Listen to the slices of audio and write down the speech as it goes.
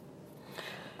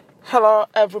Hello,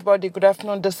 everybody. Good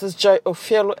afternoon. This is Joy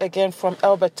Ofielo again from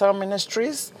Elberton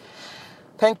Ministries.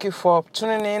 Thank you for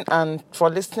tuning in and for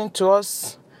listening to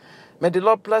us. May the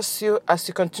Lord bless you as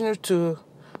you continue to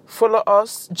follow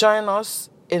us, join us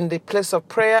in the place of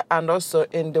prayer and also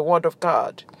in the Word of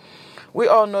God. We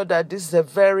all know that this is a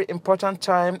very important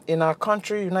time in our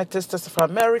country, United States of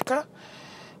America.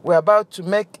 We're about to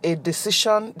make a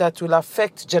decision that will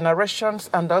affect generations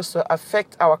and also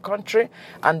affect our country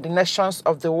and the nations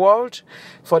of the world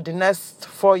for the next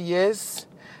 4 years.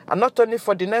 And not only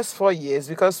for the next 4 years,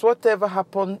 because whatever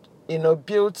happened,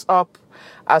 builds up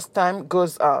as time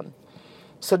goes on.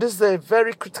 So this is a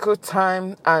very critical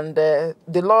time, and the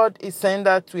Lord is saying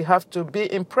that we have to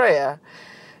be in prayer,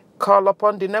 call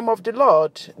upon the name of the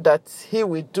Lord, that He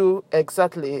will do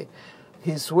exactly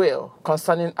His will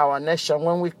concerning our nation.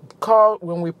 When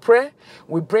we pray,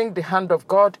 we bring the hand of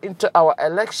God into our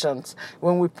elections.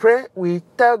 When we pray, we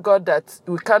tell God that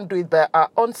we can't do it by our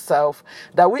own self,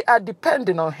 that we are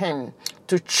depending on Him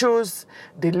to choose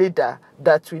the leader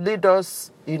that will lead us,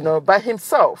 by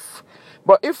Himself.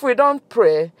 But if we don't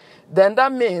pray, then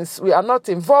that means we are not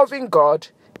involving God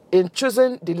in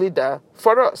choosing the leader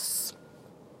for us.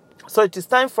 So it is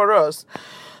time for us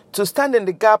to stand in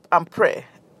the gap and pray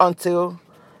until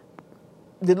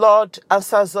the Lord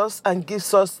answers us and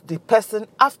gives us the person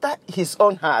after His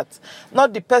own heart.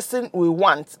 Not the person we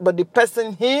want, but the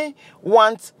person He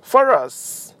wants for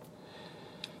us.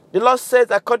 The Lord says,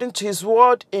 according to His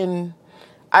word in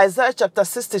Isaiah chapter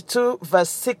 62, verse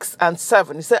 6 and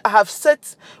 7, He said, I have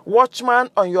set watchmen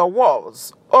on your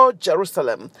walls, O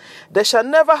Jerusalem. They shall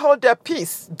never hold their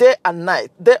peace day or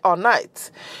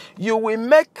night. You will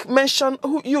make mention,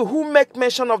 who make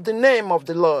mention of the name of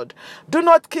the Lord. Do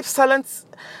not keep silence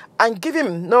and give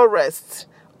Him no rest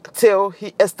till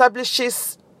He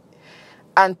establishes,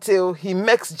 until He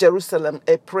makes Jerusalem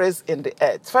a praise in the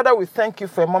earth. Father, we thank You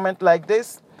for a moment like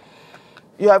this.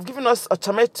 You have given us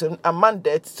ultimatum and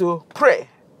mandate to pray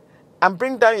and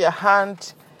bring down Your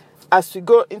hand as we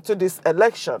go into this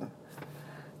election.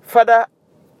 Father,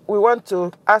 we want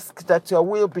to ask that Your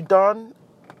will be done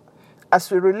as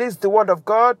we release the word of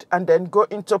God and then go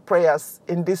into prayers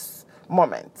in this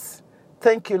moment.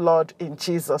 Thank You, Lord, in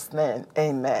Jesus' name.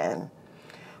 Amen.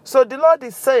 So the Lord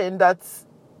is saying that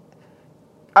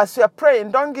as you are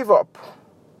praying, don't give up.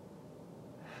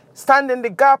 Stand in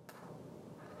the gap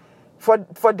for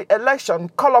the election.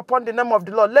 Call upon the name of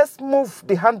the Lord. Let's move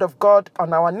the hand of God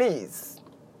on our knees.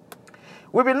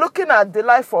 We've been looking at the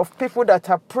life of people that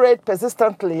have prayed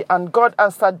persistently and God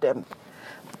answered them.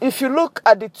 If you look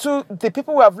at the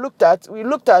people we have looked at, we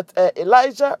looked at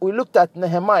Elijah, we looked at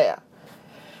Nehemiah.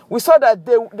 We saw that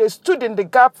they stood in the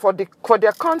gap for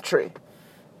their country.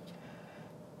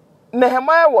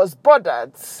 Nehemiah was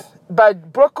bothered by the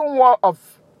broken wall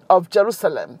of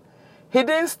Jerusalem. He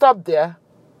didn't stop there.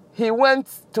 He went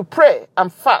to pray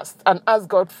and fast and ask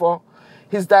God for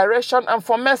His direction and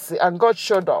for mercy, and God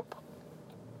showed up.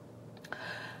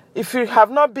 If you have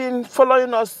not been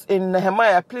following us in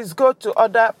Nehemiah, please go to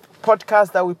other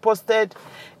podcasts that we posted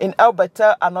in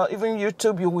Alberta and even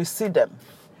YouTube. You will see them.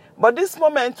 But this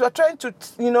moment, we are trying to,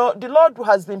 the Lord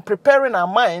has been preparing our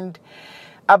mind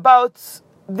about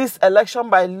this election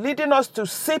by leading us to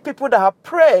see people that have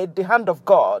prayed the hand of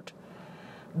God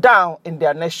down in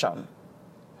their nation.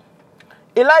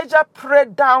 Elijah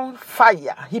prayed down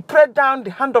fire. He prayed down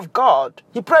the hand of God.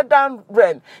 He prayed down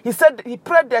rain. He said, he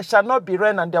prayed there shall not be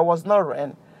rain, and there was no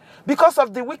rain because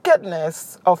of the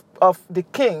wickedness of the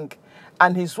king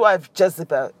and his wife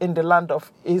Jezebel in the land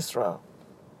of Israel.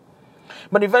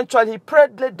 But eventually he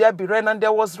prayed, let there be rain, and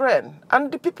there was rain.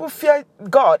 And the people feared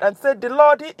God and said, the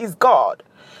Lord, He is God.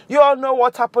 You all know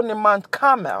what happened in Mount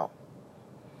Carmel.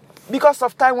 Because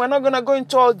of time, we're not going to go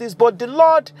into all this, but the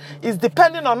Lord is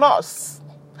depending on us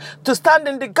to stand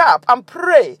in the gap and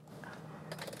pray.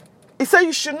 He said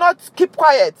you should not keep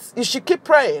quiet. You should keep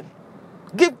praying.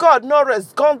 Give God no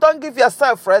rest. Don't give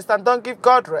yourself rest, and don't give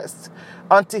God rest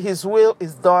until His will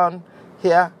is done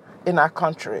here in our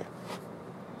country.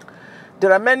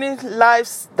 There are many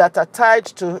lives that are tied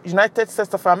to United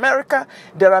States of America.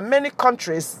 There are many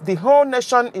countries. The whole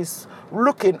nation is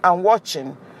looking and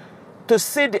watching to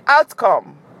see the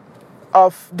outcome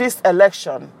of this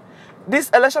election.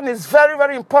 This election is very,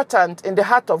 very important in the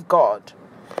heart of God.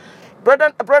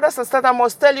 Brothers and sisters, I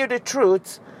must tell you the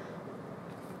truth.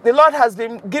 The Lord has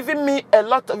been giving me a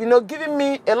lot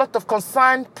of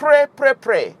concern. Pray,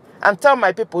 and tell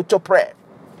my people to pray.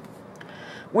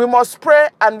 We must pray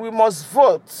and we must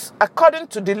vote according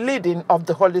to the leading of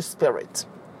the Holy Spirit.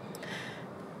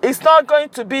 It's not going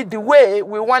to be the way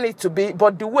we want it to be,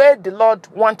 but the way the Lord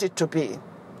wants it to be.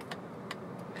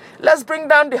 Let's bring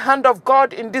down the hand of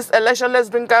God in this election. Let's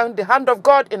bring down the hand of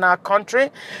God in our country.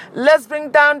 Let's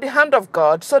bring down the hand of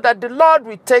God so that the Lord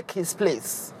will take his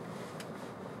place.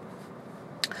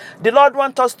 The Lord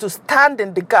wants us to stand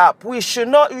in the gap. We shall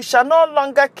no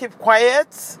longer keep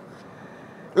quiet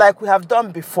like we have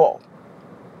done before.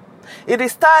 It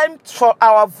is time for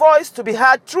our voice to be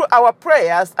heard through our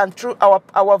prayers and through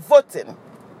our voting.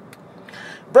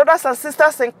 Brothers and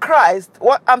sisters in Christ,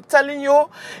 what I'm telling you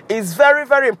is very,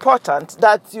 very important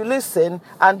that you listen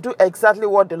and do exactly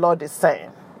what the Lord is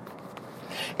saying.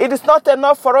 It is not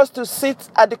enough for us to sit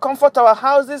at the comfort of our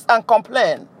houses and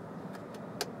complain.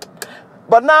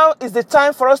 But now is the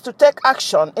time for us to take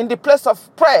action in the place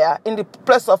of prayer, in the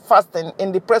place of fasting,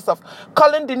 in the place of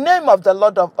calling the name of the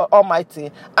Lord of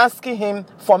Almighty, asking him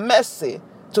for mercy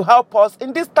to help us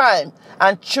in this time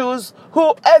and choose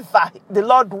whoever the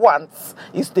Lord wants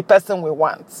is the person we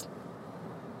want.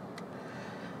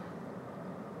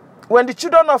 When the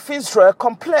children of Israel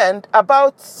complained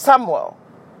about Samuel,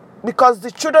 because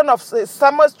the children of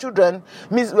Samuel's children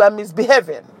were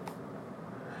misbehaving,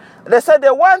 they said they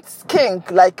want king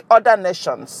like other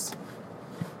nations.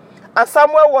 And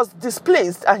Samuel was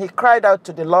displeased and he cried out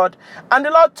to the Lord. And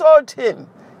the Lord told him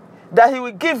that he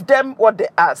would give them what they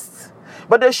asked.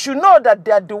 But they should know that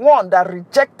they are the one that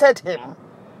rejected him.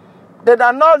 They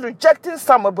are not rejecting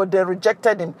Samuel, but they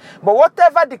rejected him. But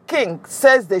whatever the king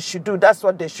says they should do, that's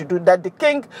what they should do. That the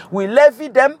king will levy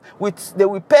them, they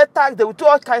will pay tax, they will do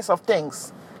all kinds of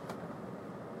things.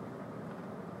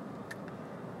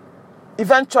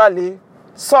 Eventually,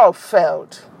 Saul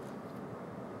failed.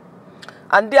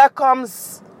 And there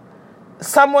comes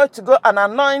Samuel to go and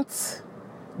anoint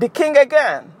the king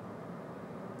again.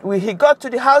 He got to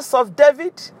the house of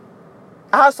David,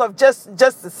 house of Jesse.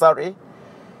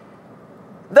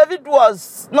 David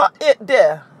was not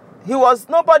there.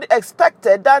 Nobody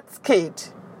expected that kid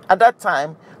at that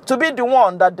time to be the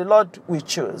one that the Lord will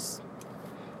choose.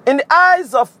 In the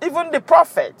eyes of even the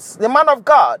prophets, the man of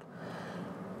God,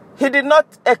 he did not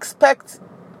expect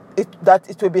that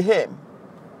it would be him.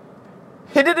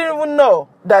 He didn't even know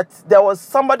that there was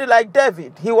somebody like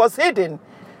David. He was hidden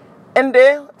in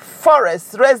the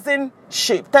forest, raising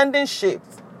sheep, tending sheep.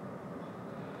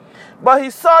 But he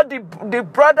saw the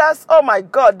brothers, oh my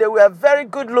God, they were very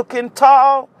good looking,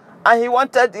 tall, and he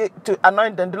wanted to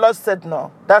anoint them. The Lord said,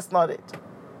 no, that's not it.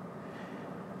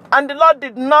 And the Lord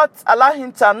did not allow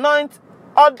him to anoint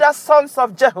other sons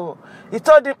of Jehu. He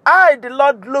told him, I, the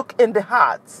Lord, look in the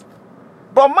heart,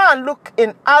 but man look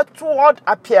in outward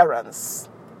appearance.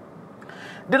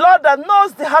 The Lord that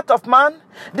knows the heart of man,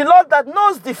 the Lord that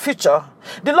knows the future,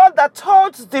 the Lord that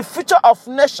holds the future of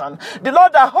nation, the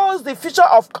Lord that holds the future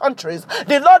of countries,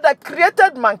 the Lord that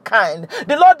created mankind,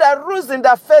 the Lord that rules in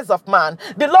the affairs of man,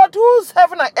 the Lord whose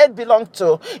heaven and earth belong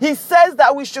to. He says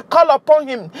that we should call upon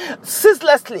him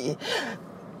ceaselessly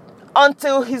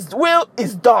until his will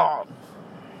is done.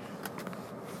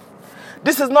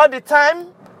 This is not the time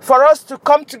for us to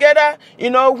come together,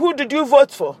 who did you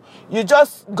vote for? You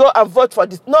just go and vote for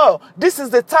this. No, this is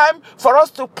the time for us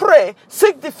to pray,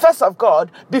 seek the face of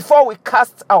God before we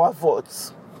cast our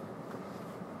votes.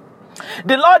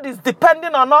 The Lord is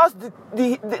depending on us.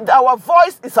 Our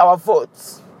voice is our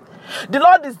votes. The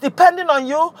Lord is depending on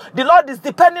you. The Lord is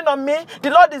depending on me.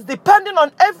 The Lord is depending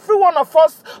on every one of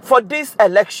us for this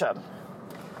election.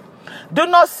 Do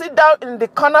not sit down in the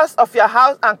corners of your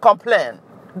house and complain.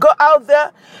 Go out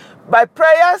there by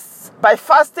prayers, by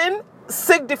fasting,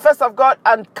 seek the face of God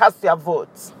and cast your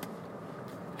votes.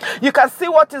 You can see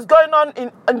what is going on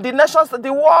in the nations.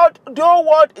 The whole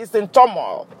world is in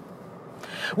turmoil.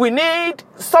 We need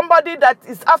somebody that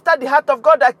is after the heart of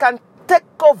God that can take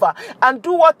over and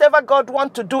do whatever God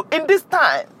wants to do in this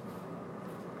time.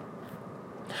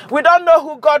 We don't know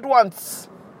who God wants.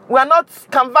 We are not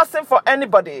canvassing for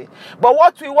anybody. But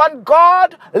what we want,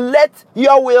 God, let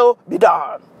your will be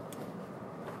done.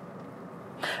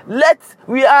 Let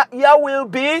your will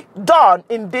be done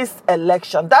in this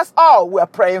election. That's all we are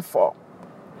praying for.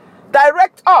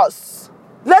 Direct us.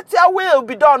 Let your will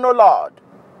be done, O Lord.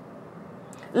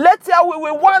 Let your will.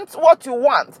 We want what you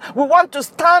want. We want to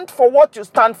stand for what you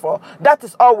stand for. That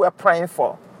is all we are praying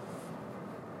for.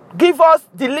 Give us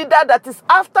the leader that is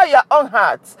after your own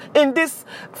heart in these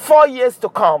 4 years to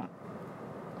come.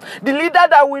 The leader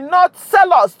that will not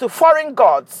sell us to foreign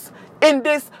gods in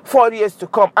these 4 years to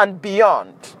come and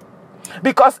beyond.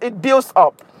 Because it builds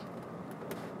up.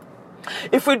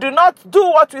 If we do not do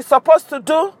what we're supposed to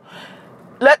do,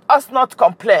 let us not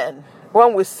complain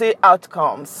when we see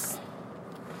outcomes.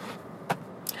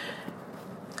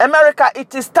 America,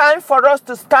 it is time for us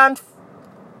to stand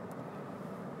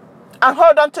and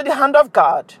hold on to the hand of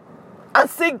God and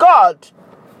see God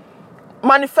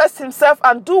manifest himself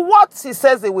and do what he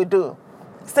says he will do.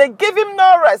 Say, give him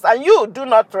no rest, and you do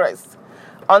not rest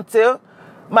until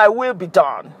my will be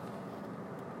done.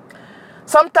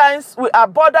 Sometimes we are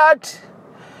bothered,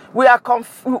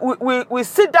 we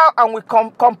sit down and we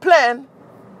complain.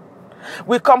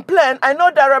 We complain. I know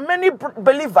there are many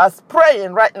believers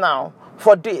praying right now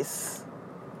for this.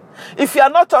 If you are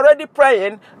not already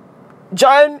praying,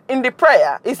 join in the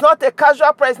prayer. It's not a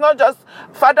casual prayer. It's not just,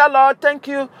 Father, Lord, thank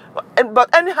you.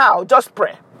 But anyhow, just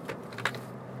pray.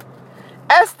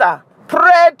 Esther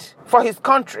prayed for his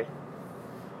country.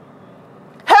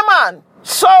 Haman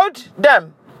sold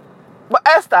them. But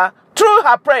Esther, through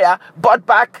her prayer, bought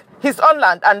back his own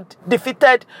land and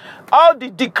defeated all the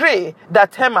decree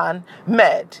that Haman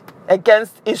made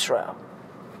against Israel.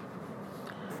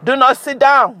 Do not sit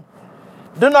down.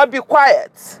 Do not be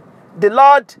quiet. The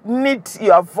Lord needs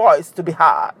your voice to be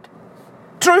heard.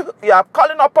 Through you are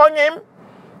calling upon him,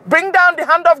 bring down the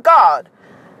hand of God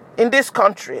in this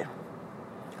country.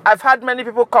 I've had many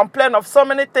people complain of so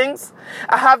many things.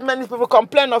 I have many people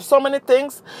complain of so many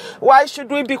things. Why should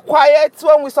we be quiet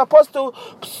when we're supposed to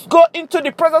go into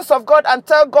the presence of God and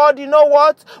tell God, you know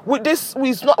what, we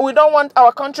don't want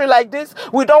our country like this.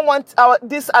 We don't want our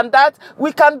this and that.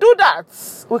 We can do that.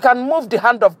 We can move the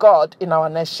hand of God in our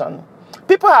nation.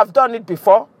 People have done it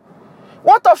before.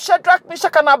 What of Shadrach,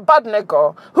 Meshach, and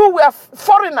Abednego, who were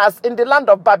foreigners in the land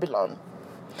of Babylon?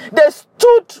 They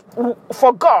stood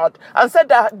for God and said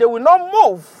that they will not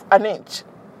move an inch.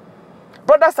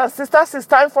 Brothers and sisters, it's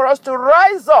time for us to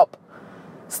rise up.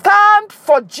 Stand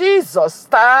for Jesus.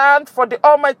 Stand for the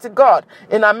Almighty God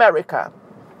in America.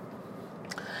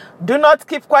 Do not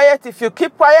keep quiet. If you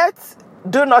keep quiet,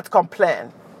 do not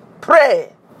complain.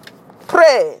 Pray.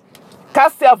 Pray.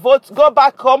 Cast your votes. Go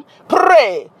back home.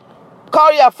 Pray.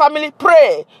 Call your family.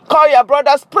 Pray. Call your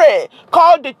brothers. Pray.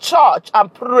 Call the church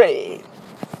and pray.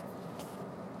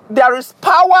 There is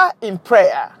power in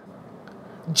prayer.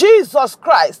 Jesus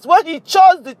Christ, when he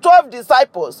chose the 12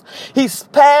 disciples, he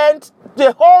spent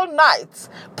the whole night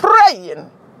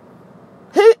praying.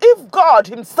 If God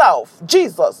himself,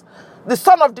 Jesus, the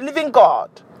Son of the living God,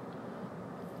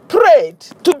 prayed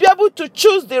to be able to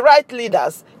choose the right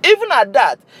leaders, even at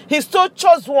that, he still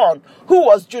chose one who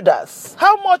was Judas.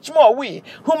 How much more we,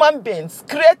 human beings,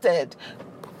 created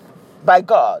by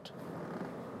God?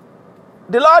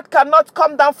 The Lord cannot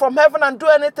come down from heaven and do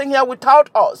anything here without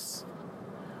us.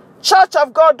 Church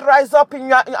of God, rise up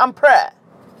and pray.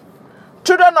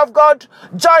 Children of God,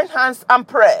 join hands and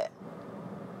pray.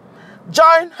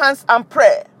 Join hands and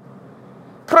pray.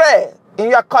 Pray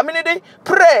in your community,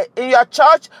 pray in your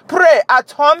church, pray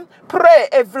at home, pray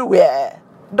everywhere.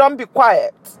 Don't be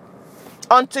quiet.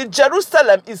 Until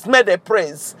Jerusalem is made a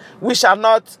praise, we shall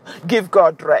not give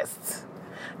God rest.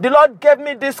 The Lord gave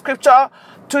me this scripture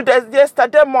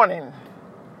yesterday morning.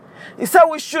 He said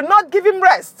we should not give him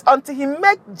rest until he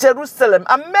make Jerusalem,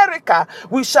 America,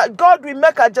 God will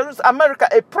make America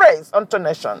a praise unto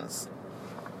nations.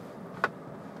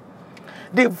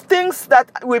 The things that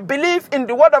we believe in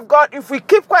the word of God, if we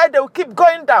keep quiet, they will keep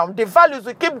going down. The values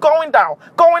will keep going down,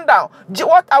 going down.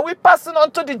 What are we passing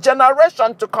on to the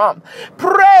generation to come?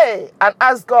 Pray and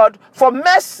ask God for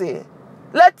mercy.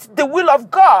 Let the will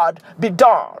of God be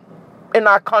done in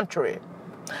our country.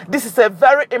 This is a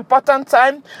very important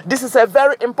time. This is a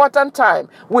very important time.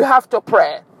 We have to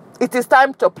pray. It is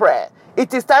time to pray.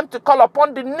 It is time to call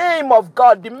upon the name of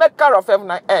God, the maker of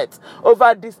heaven and earth,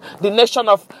 over the nation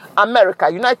of America,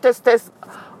 United States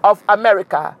of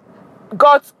America,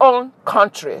 God's own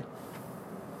country.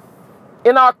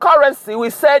 In our currency, we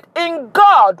said, in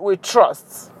God we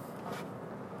trust.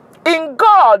 In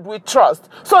God we trust.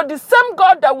 So the same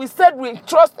God that we said we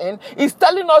trust in is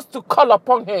telling us to call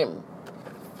upon him,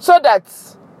 so that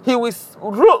he will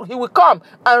rule, he will come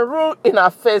and rule in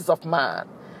our face of man.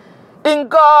 In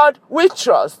God we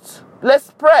trust.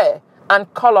 Let's pray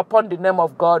and call upon the name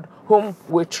of God whom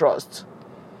we trust.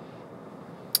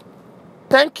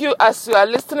 Thank you as you are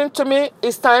listening to me.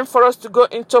 It's time for us to go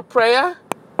into prayer.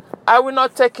 I will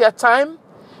not take your time,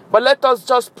 but let us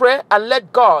just pray and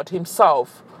let God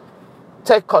himself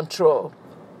take control.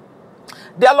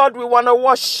 Dear Lord, we want to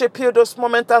worship you this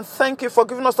moment and thank you for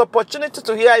giving us opportunity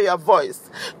to hear your voice,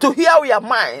 to hear your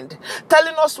mind,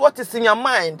 telling us what is in your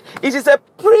mind. It is a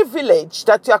privilege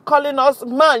that you are calling us,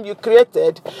 man you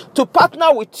created, to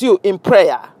partner with you in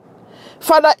prayer.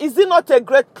 Father, is it not a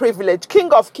great privilege,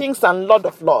 King of Kings and Lord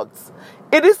of Lords?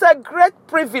 It is a great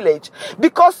privilege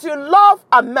because you love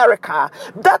America.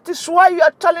 That is why you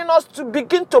are telling us to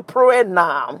begin to pray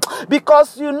now.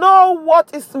 Because you know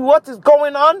what is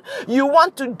going on. You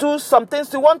want to do some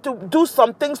things. You want to do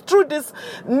some things through this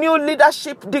new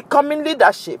leadership, the coming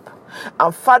leadership.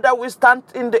 And Father, we stand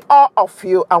in the awe of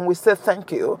you and we say thank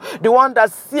you. The one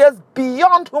that sees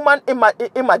beyond human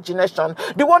imagination.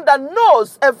 The one that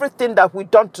knows everything that we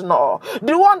don't know.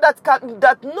 The one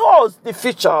that knows the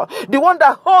future. The one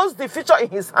that holds the future in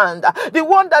his hand. The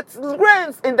one that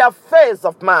reigns in the face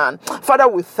of man. Father,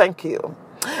 we thank you.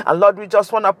 And Lord, we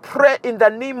just want to pray in the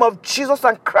name of Jesus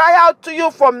and cry out to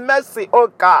you for mercy, oh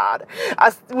God.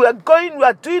 As we are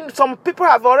doing, some people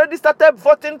have already started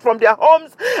voting from their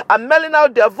homes and mailing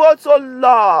out their votes, oh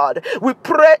Lord. We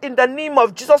pray in the name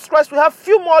of Jesus Christ. We have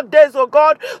few more days, oh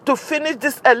God, to finish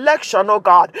this election, oh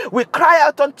God. We cry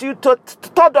out unto you to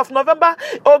 3rd of November,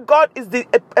 oh God, is the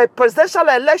presidential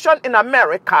election in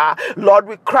America. Lord,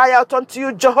 we cry out unto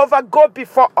you, Jehovah, go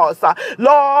before us.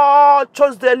 Lord,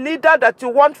 choose the leader that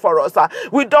you want for us.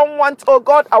 We don't want, oh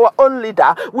God, our own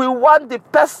leader. We want the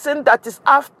person that is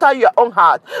after your own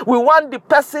heart. We want the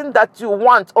person that you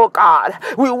want, oh God.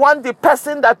 We want the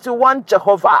person that you want,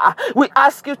 Jehovah. We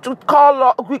ask you to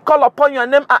call upon your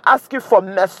name and ask you for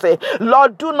mercy.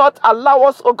 Lord, do not allow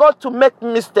us, oh God, to make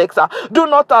mistakes. Do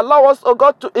not allow us, oh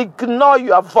God, to ignore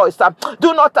your voice.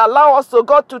 Do not allow us, oh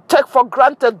God, to take for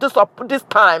granted this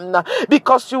time,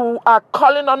 because you are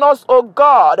calling on us, oh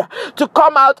God, to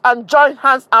come out and join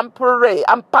hands and pray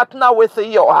and partner with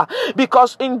you,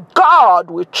 because in God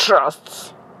we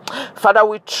trust. Father,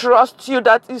 we trust you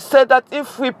that you said that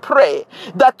if we pray,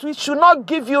 that we should not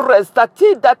give you rest, that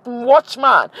he that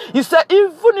watchman, you said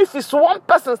even if it's one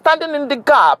person standing in the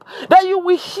gap, that you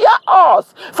will hear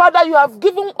us. Father, you have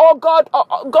given, oh God,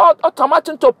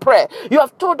 ultimatum to pray. You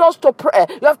have told us to pray.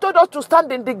 You have told us to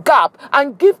stand in the gap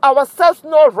and give ourselves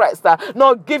no rest,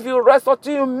 nor give you rest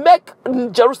until you make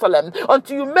Jerusalem,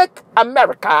 until you make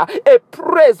America a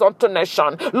praise unto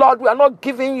nation. Lord, we are not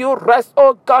giving you rest,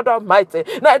 oh God Almighty.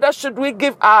 Neither should we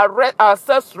give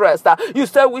ourselves rest. You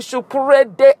said we should pray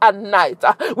day and night.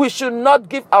 We should not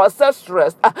give ourselves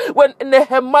rest. When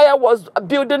Nehemiah was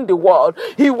building the wall,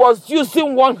 he was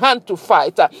using one hand to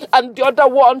fight and the other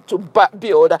one to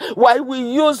build. While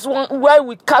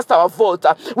we cast our vote,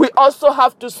 we also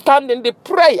have to stand in the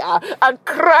prayer and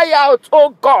cry out,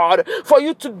 oh God, for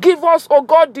you to give us, oh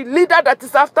God, the leader that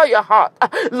is after your heart.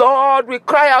 Lord, we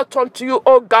cry out unto you,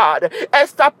 oh God.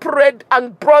 Esther prayed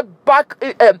and brought back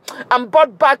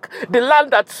the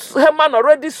land that Haman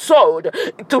already sold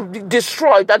to be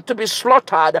destroyed and to be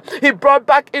slaughtered. He brought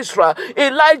back Israel.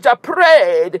 Elijah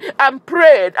prayed, and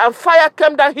fire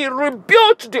came down. He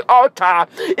rebuilt the altar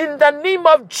in the name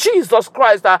of Jesus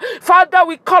Christ. Father,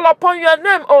 we call upon your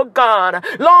name, oh God.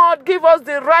 Lord, give us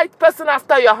the right person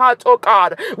after your heart, oh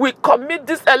God. We commit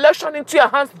this election into your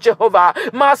hands, Jehovah.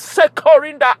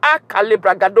 Masekorinda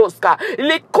akalibragadoska,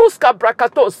 likuska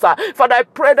brakatosa. Father, I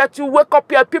pray that you wake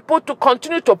up your people to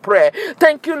continue to pray.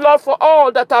 Thank you, Lord, for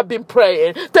all that have been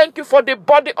praying. Thank you for the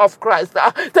body of Christ.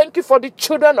 Thank you for the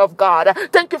children of God.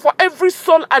 Thank you for every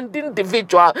soul and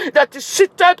individual that is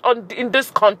seated in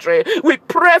this country. We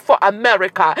pray for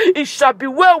America. It shall be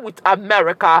well with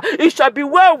America. It shall be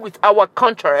well with our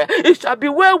country. It shall be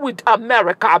well with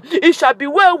America. It shall be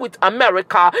well with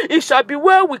America. It shall be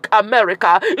well with America.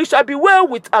 It shall be well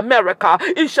with America.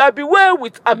 It shall be well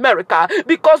with America,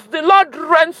 because the Lord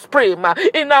reigns supreme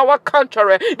in our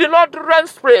country. The Lord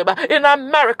reigns supreme in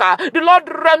America. The Lord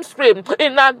reigns supreme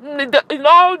in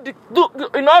all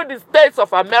the states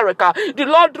of America. The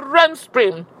Lord reigns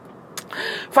supreme.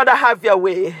 Father, have your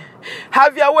way.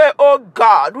 Have your way, oh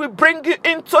God. We bring you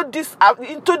into this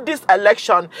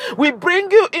election. We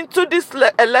bring you into this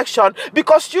election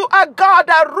because you are God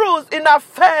that rules in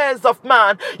affairs of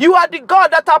man. You are the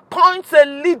God that appoints a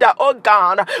leader, oh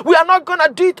God. We are not gonna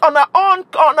do it on our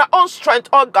own strength,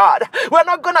 oh God. We are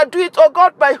not gonna do it, oh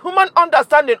God, by human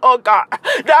understanding, oh God.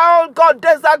 Oh God,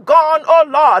 days are gone, oh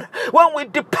Lord, when we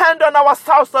depend on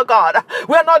ourselves, oh God.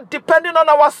 We are not depending on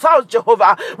ourselves,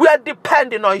 Jehovah. We are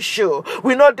depending on you.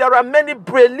 We know there are many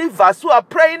believers who are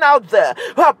praying out there,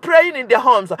 who are praying in their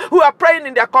homes, who are praying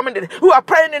in their community, who are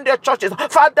praying in their churches.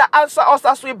 Father, answer us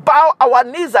as we bow our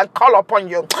knees and call upon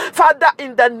you. Father,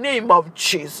 in the name of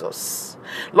Jesus.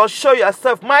 Lord, show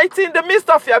yourself mighty in the midst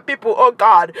of your people, oh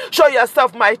God. Show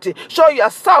yourself mighty. Show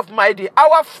yourself mighty.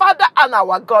 Our Father and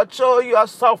our God, show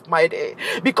yourself mighty.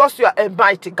 Because you are a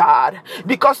mighty God.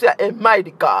 Because you are a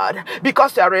mighty God.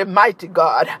 Because you are a mighty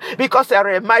God. Because you are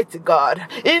a mighty God.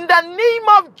 In the name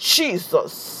of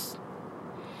Jesus.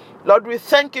 Lord, we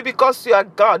thank you because you are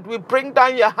God. We bring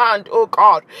down your hand, oh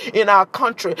God, in our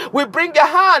country. We bring your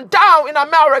hand down in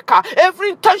America.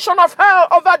 Every intention of hell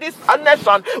over this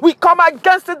nation, we come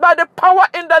against it by the power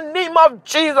in the name of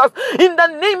Jesus. In the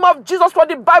name of Jesus, for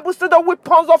the Bible says the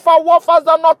weapons of our warfare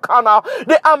are not carnal.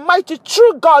 They are mighty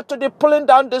through God to the pulling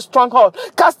down the stronghold,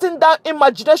 casting down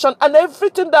imagination and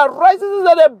everything that rises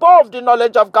above the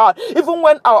knowledge of God, even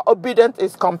when our obedience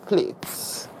is complete.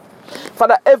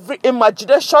 Father, every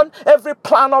imagination, every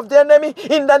plan of the enemy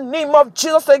in the name of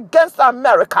Jesus against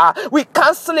America, we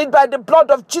cancel it by the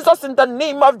blood of Jesus in the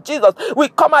name of Jesus. We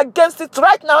come against it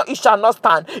right now. It shall not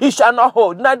stand. It shall not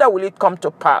hold. Neither will it come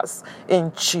to pass.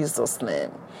 In Jesus'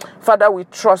 name. Father, we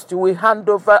trust you. We hand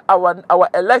over our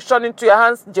election into your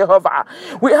hands, Jehovah.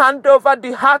 We hand over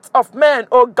the hearts of men,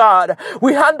 oh God.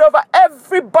 We hand over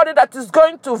everybody that is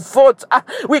going to vote.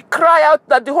 We cry out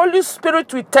that the Holy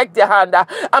Spirit will take their hand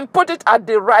and put it at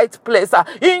the right place.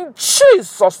 In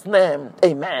Jesus' name,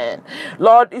 amen.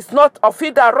 Lord, it's not of he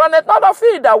that runneth, not of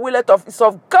he that willeth, it's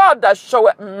of God that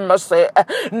showeth mercy.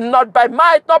 Not by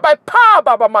might, not by power,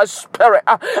 but by my spirit.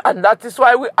 And that is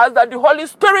why we ask that the Holy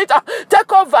Spirit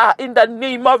take over in the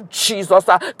name of Jesus.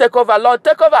 Take over, Lord.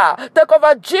 Take over. Take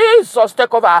over, Jesus.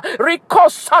 Take over.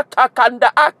 Rikosata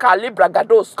kanda akalibra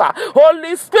gadoska.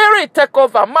 Holy Spirit, take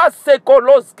over.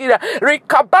 Masekoloski.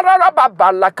 Rikabarara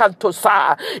babala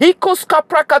kantosa. Ikoska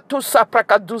prakatusa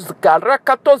prakaduzga.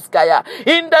 Rakatosgaya.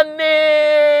 In the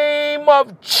name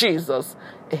of Jesus.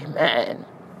 Amen.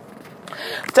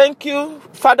 Thank you,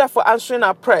 Father, for answering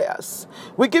our prayers.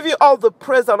 We give you all the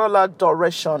praise and all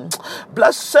adoration.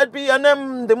 Blessed be your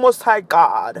name, the Most High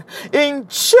God. In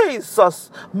Jesus'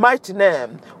 mighty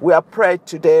name, we are prayed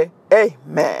today.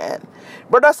 Amen.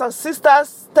 Brothers and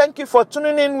sisters, thank you for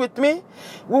tuning in with me.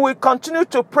 We will continue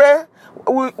to pray.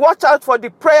 We watch out for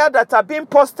the prayer that are being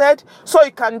posted so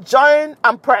you can join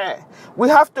and pray. We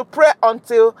have to pray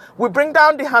until we bring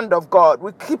down the hand of God.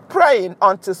 We keep praying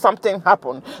until something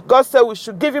happens. God said we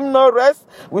should give him no rest.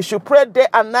 We should pray day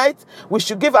and night. We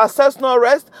should give ourselves no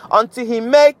rest until he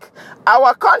make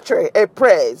our country a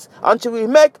praise, until we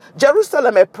make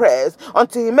Jerusalem a praise,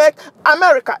 until he make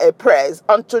America a praise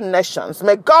unto nations.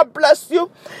 May God bless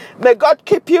you. May God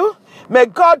keep you. May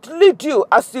God lead you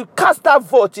as you cast that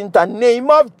vote in the name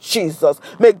of Jesus.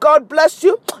 May God bless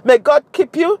you. May God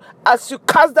keep you as you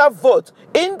cast that vote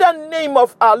in the name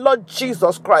of our Lord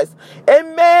Jesus Christ.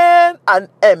 Amen and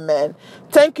amen.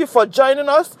 Thank you for joining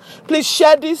us. Please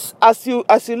share this as you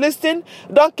listen.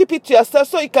 Don't keep it to yourself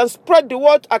so you can spread the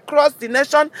word across the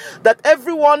nation, that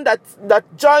everyone that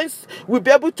joins will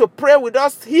be able to pray with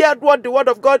us, hear what the word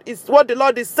of God is, what the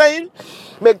Lord is saying.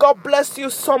 May God bless you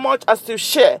so much as you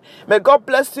share. May God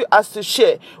bless you as you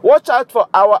share. Watch out for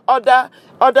our other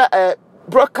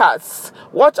broadcasts.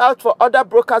 Watch out for other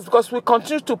broadcasts, because we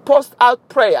continue to post out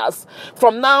prayers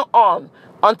from now on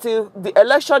until the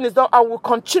election is done, and we'll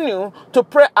continue to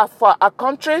pray for our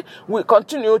country. We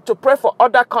continue to pray for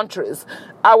other countries.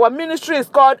 Our ministry is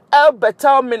called El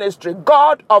Bethel Ministry,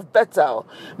 God of Bethel.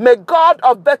 May God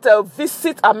of Bethel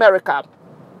visit America.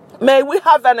 May we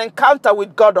have an encounter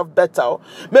with God of Bethel.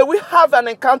 May we have an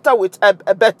encounter with El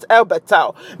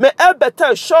Bethel. May El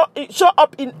Bethel show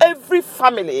up in every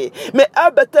family. May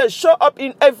El Bethel show up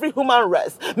in every human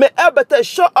race. May El Bethel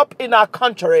show up in our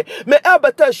country. May El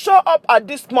Bethel show up at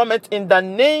this moment in the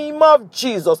name of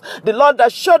Jesus. The Lord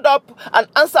that showed up and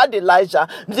answered Elijah.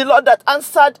 The Lord that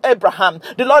answered Abraham.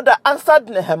 The Lord that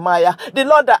answered Nehemiah. The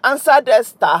Lord that answered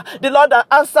Esther. The Lord that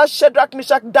answered Shadrach,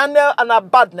 Meshach, Daniel, and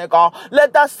Abednego.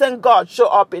 Let that same God show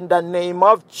up in the name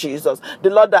of Jesus. The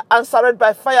Lord that answered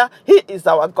by fire, he is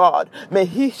our God. May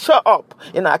he show up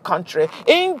in our country.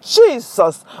 In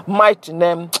Jesus' mighty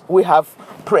name we have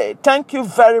prayed. Thank you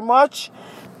very much.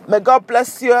 May God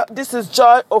bless you. This is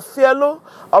Joy Ofielu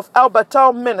of El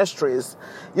Bethel Ministries.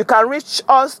 You can reach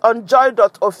us on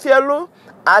joy.ofielu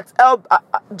at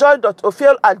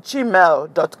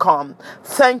joy.ofielu@gmail.com.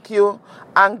 Thank you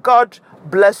and God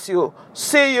bless you.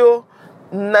 See you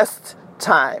next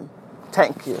time.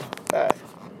 Thank you. Bye.